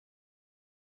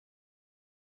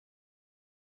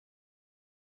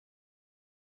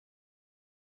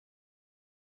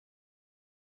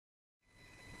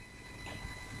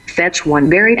Fetch one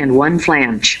bearing and one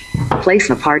flange. Place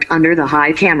the part under the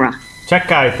high camera. Check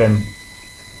item.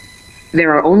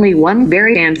 There are only one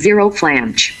bearing and 0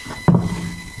 flange.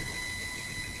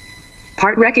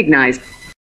 Part recognized.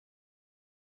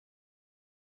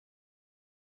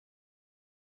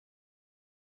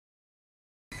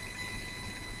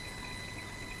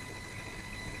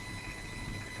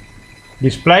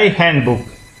 Display handbook.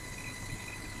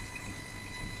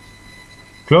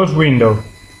 Close window.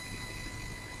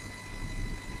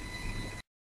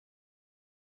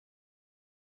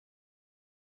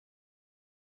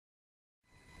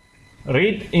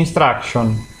 Read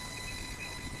instruction.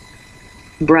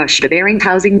 Brush the bearing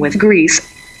housing with grease.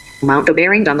 Mount the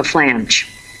bearing on the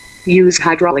flange. Use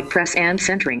hydraulic press and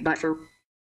centering buffer.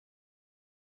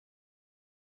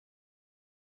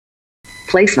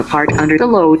 Place the part under the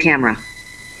load camera.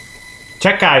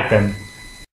 Check item.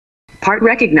 Part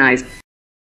recognized.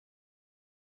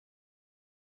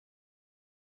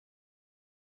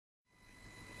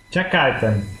 Check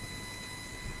item.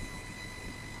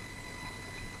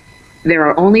 There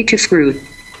are only 2 screws.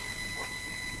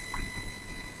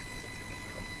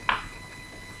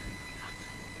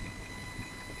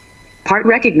 Part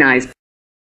recognized.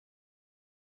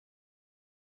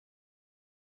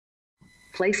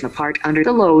 Place the part under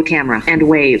the load camera and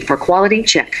wait for quality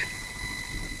check.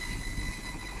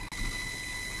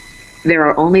 There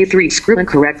are only 3 screws in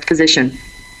correct position.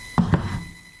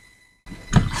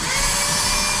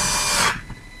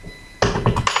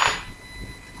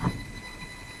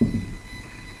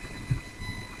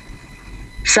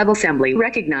 Subassembly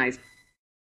recognized.